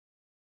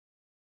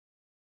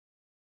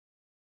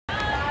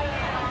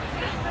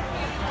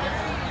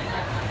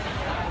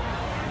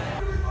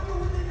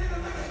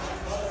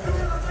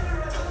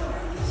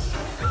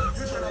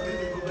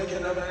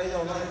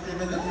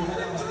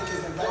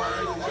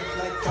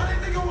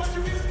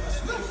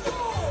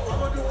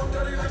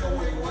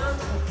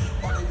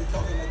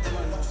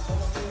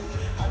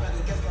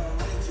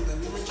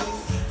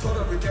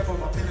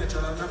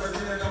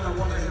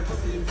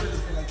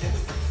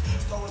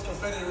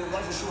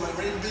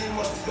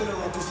feeling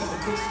like this is a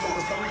quick smoke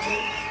or something.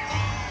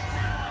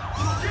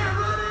 Get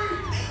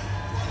ready!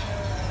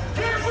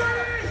 Get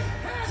ready!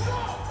 Hands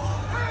up!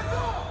 Hands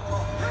up!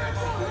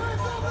 Hands up!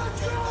 Hands up!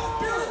 Let's go!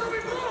 Bills on me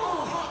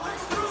blue!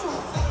 Let's go!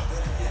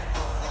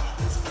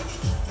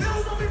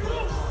 Bills on me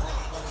blue!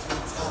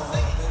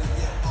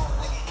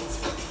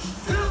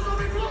 Bills on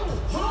me blue!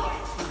 Huh?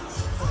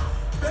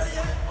 Better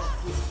yet!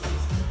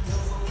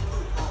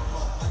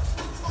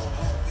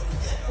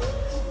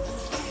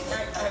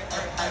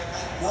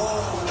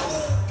 Whoa!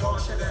 Don't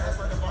shit the ass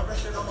like a bar,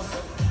 shit on my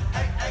foot.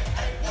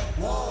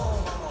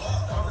 Whoa!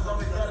 I was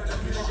always better than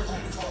me.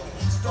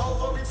 Stole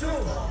for me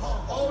too.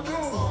 Old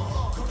new.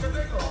 Cook a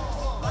nigga.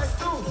 Nice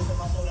too.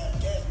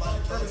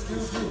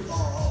 Excuse you.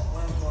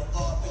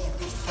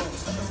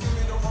 Excuse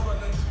me, no woman.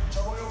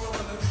 Trouble your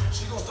woman.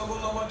 She gon' stumble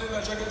on my dick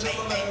like check a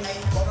jump on that.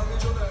 But I'm in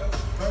your lap.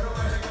 Right on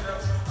my hanging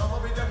out. I'ma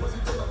be that pussy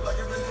till I'm like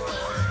a bitch.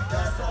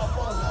 That's all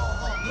fun.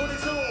 Looney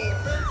Tunes.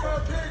 Big for a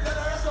pig. That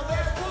ass a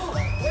bad fool.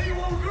 Where you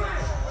want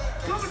grab?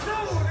 Coming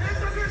through.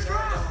 It's a bitch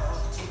drop.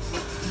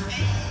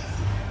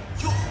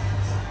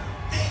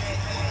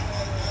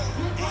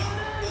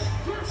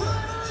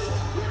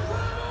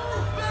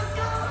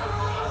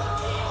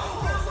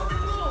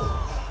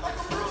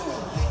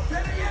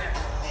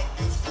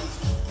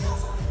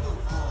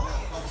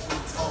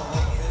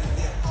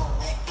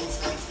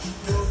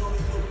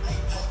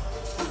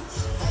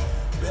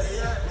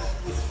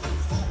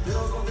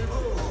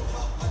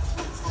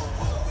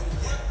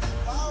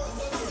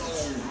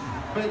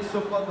 Make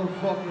some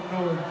motherfucking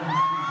noise, DC.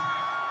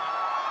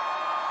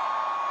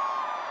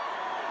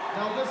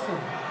 Now listen.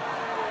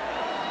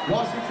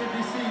 Washington,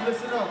 DC,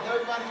 listen up.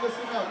 Everybody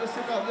listen up,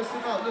 listen up,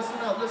 listen up, listen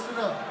up, listen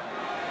up.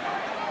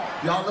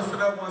 Y'all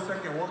listen up 1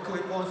 second. One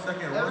click, 1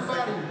 second.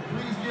 Everybody,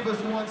 please give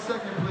us 1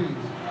 second, please.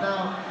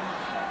 Now,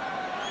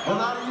 a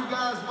lot of you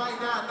guys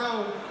might not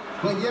know,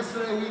 but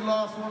yesterday we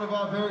lost one of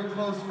our very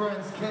close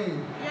friends, Kay,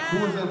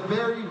 who is a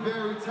very,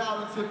 very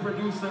talented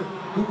producer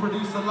who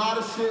produced a lot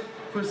of shit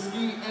for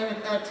Ski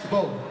and X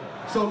both.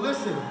 So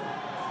listen,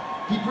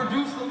 he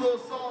produced a little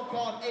song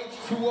called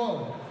H2O.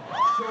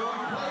 So when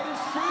we play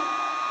this shit,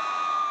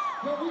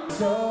 when we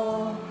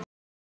so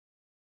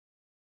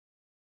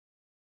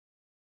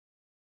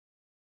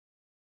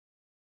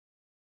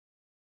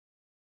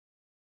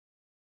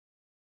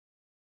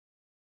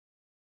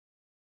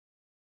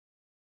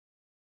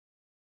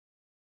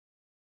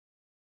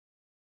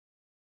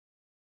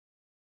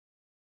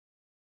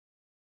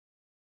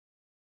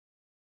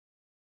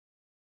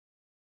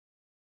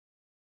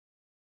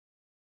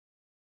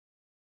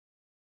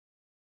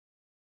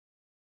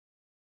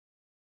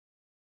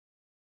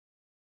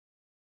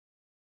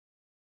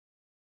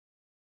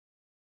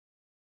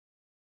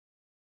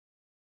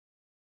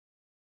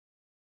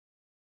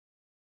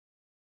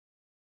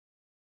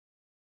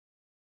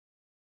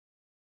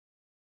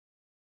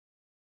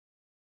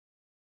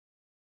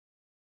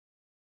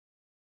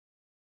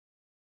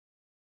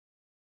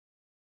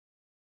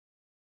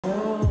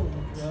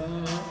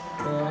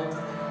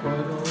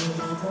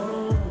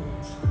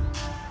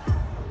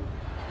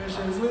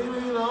Missions leave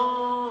me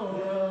alone,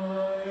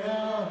 yeah,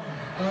 yeah.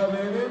 I've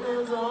been in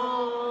the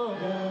zone,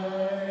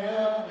 yeah,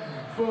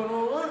 yeah. For the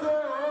ones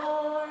that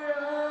are,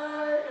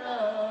 yeah,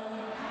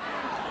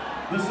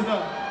 yeah. listen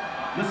up,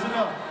 listen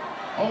up.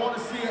 I want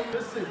to see it.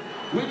 Listen,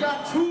 we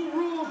got 2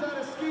 rules at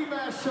a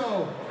Skimask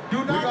show. We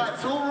got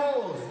 2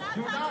 rules.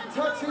 Do not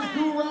touch his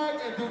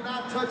do-rag and do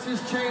not touch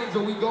his chains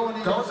or we going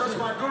in. Don't touch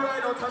my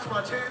do-rag, don't touch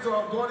my chains or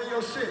I'm going in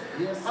your shit.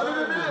 Yes, other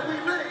than sir. that, we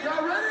lit.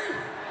 Y'all ready?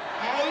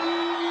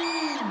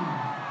 Hey!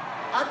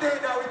 I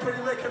think that we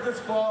pretty lit because it's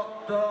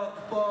fucked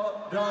up,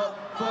 fucked up,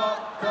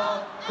 fucked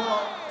up,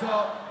 fucked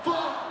up,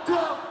 fucked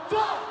up,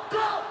 fucked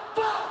up,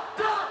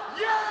 fucked up,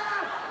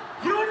 yeah!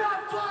 You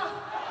not fucked.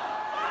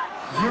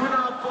 You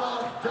not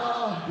fucked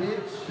up,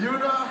 Bitch. You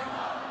not.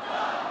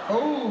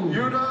 Oh.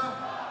 You not.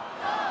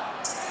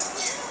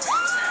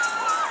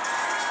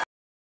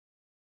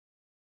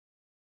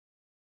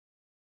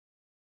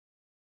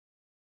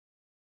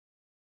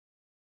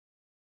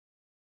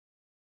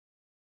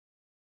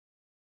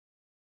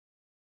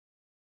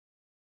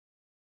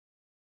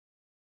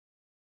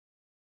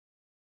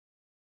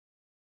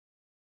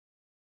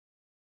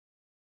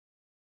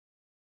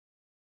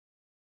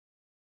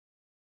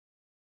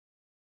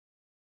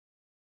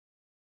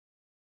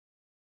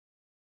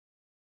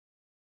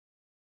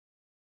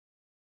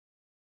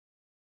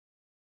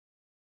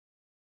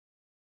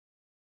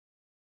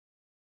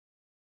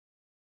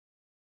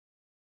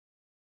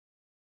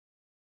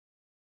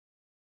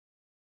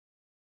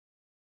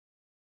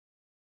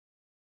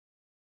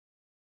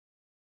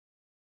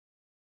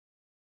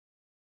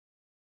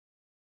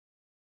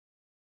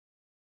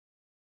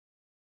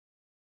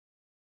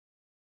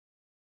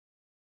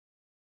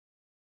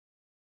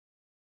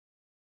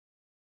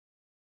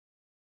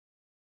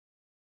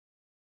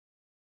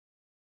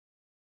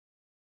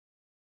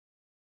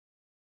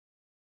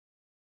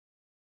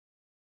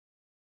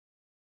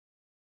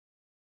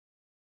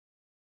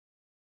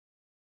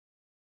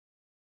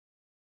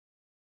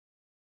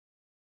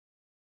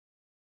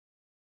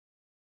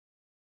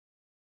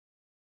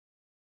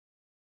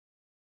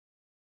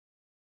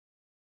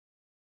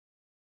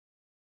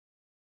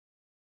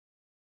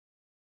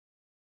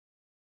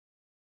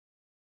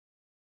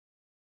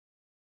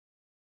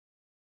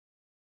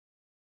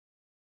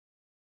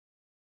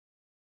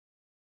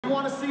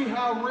 want to see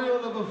how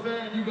real of a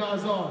fan you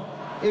guys are.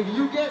 If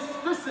you guess,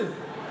 listen,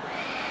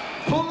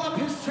 pull up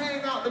his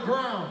chain out the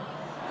ground.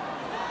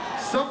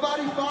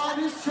 Somebody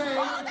find his chain,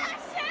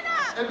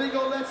 and we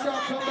gonna let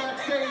y'all come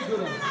backstage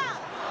with us.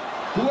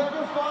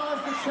 Whoever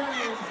finds the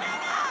chain,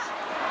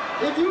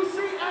 if you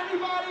see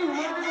anybody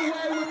running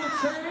away with the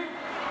chain,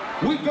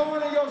 we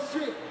going to your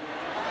shit.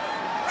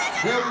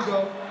 There we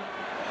go.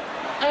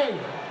 Hey,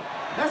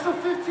 that's a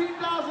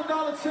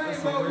 $15,000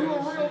 chain, bro. You a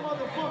real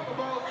motherfucker,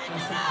 bro.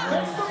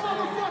 Make some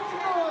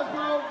motherfucking noise,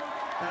 bro.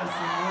 That's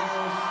some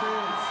real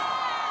shit.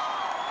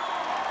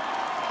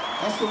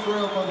 That's some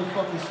real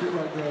motherfucking shit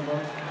right there, bro.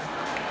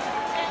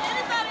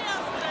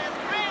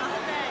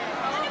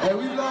 Hey,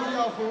 we love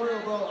y'all for real,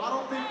 bro. I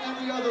don't think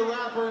any other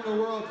rapper in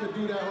the world could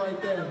do that right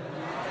there.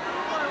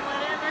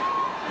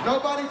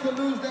 Nobody can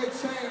lose their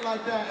chain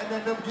like that and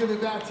then them give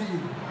it back to you.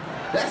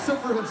 That's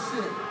some real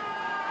shit.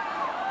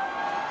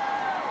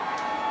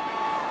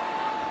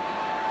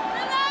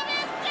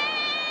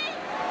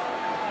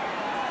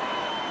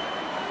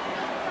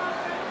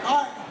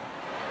 Alright.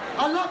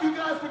 I love you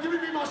guys for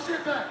giving me my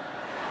shit back.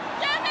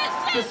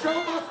 The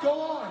show must go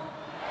on.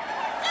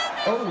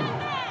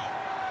 Oh.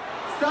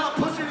 Stop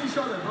pushing each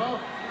other, bro.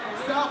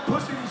 Stop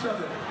pushing each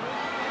other.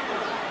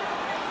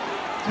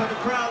 Turn the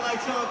crowd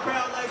lights on,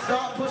 crowd lights on.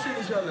 Stop pushing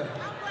each other.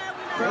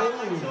 Crowd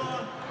lights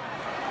on.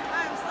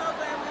 I'm so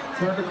glad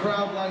we're Turn the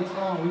crowd lights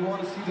on. We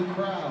want to see the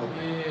crowd.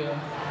 Yeah.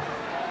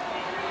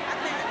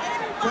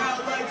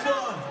 Crowd lights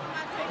on.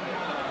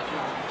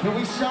 Can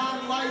we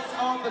shine lights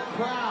on the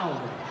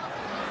crowd?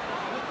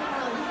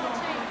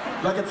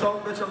 Like a tall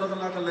bitch, I'm looking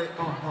like a lick.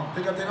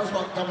 Think I think I was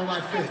about to come in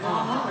my fist.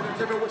 And then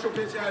tell me what your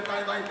bitch at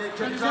night like Nick.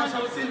 Can you try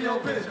to see me your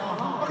bitch?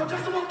 I'm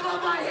just one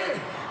club right here.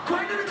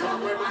 Crank in the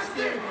club with my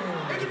stick.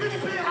 If you think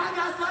it's me, I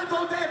got Slump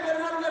on that, better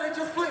not let it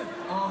just fling.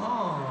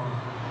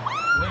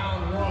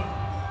 Round one.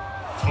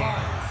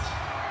 Fight.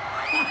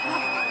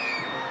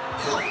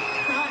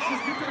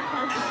 just get that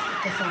perfect.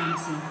 The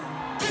pharmacy.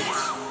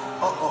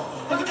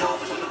 Like a tall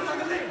bitch, I'm looking like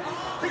a lick.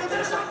 Think I think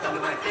I was about to come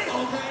in my fist.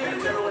 And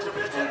then tell me what your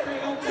bitch at.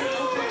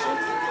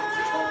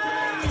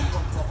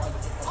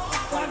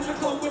 I'm in the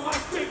club with my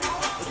stick. I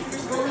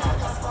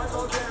got Slump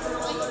on that, better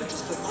not let it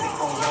just fling.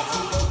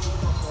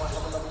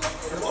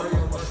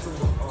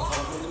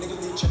 Niggas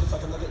need chickens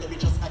like another, they be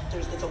just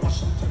actors, they can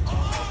watch them.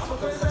 I'm a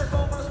crazy ass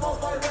phone, but a small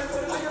fight, red,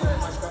 red, like a red.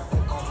 My strap,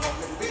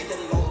 be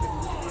getting low. 1,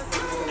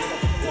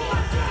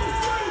 2,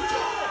 3,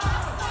 4.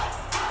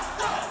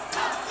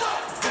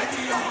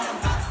 Baby, I'm on.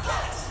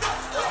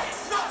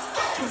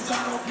 Cause I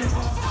don't give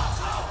a fuck.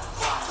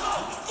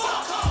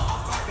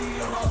 I be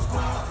a rough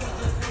crowd, cause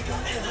the nigga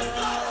is a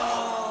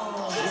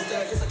what's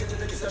that? Guess I get the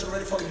niggas that are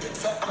ready for me.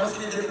 I'm not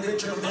scared of the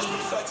bitch, I'm bitch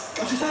with sex.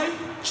 What you say?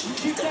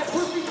 Keep that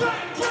pussy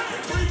back,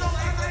 back. Please don't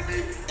act like me,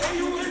 and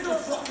you is the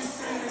fucking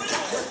sin.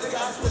 Yes, nigga,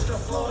 I switched to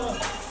Florida.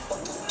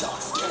 Fuck the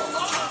dark skin.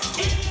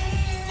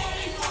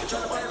 You try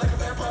to bite like a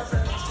vampire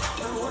friend.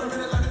 Never want a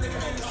minute like a nigga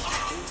hand.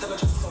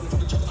 Intelligence is only for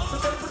the juggle. I'm a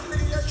pussy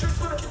nigga, yeah, tricks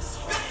for them.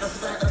 That's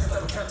the fact, that's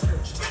like a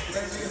catfish.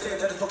 Many niggas say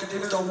that it's fucking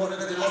demons don't want it,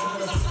 and they lost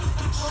it.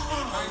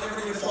 I ain't never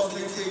niggas false,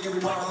 they take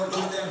every power on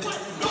doing damn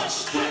bitch.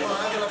 Well,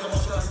 I feel like I'm a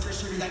strong bitch,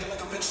 you be acting like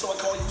a bitch, so I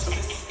call you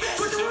sis.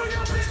 Put you in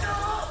your bitch,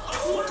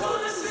 oh, I call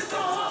this sister,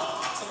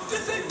 oh.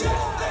 This ain't that.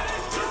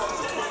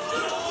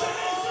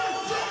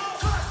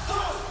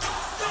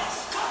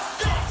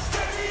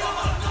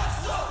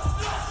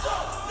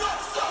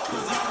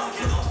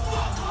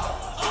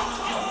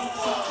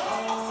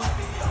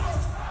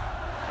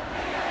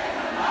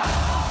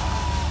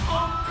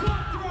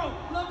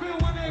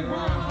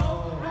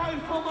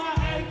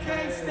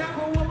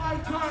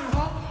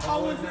 I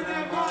was in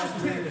that mosh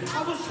pit,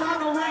 I was trying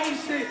to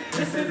raise shit.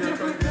 It's a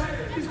different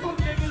day, these fuck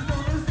niggas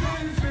on the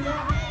same shit. I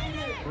hate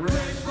it.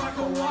 Rich like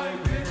a white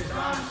bitch, I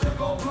should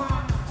go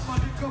blind. My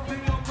dick up in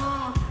your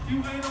mom, you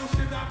ain't on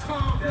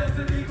shit.com. There's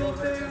an eagle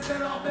things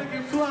that I'll make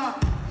it fly.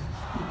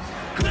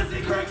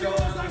 Glizzy crack your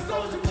ass like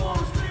Soulja Boy,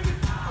 I'm screaming.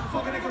 I'm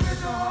fucking nigga,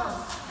 bitch, your heart.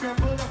 Girl,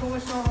 pull up and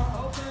wish your heart.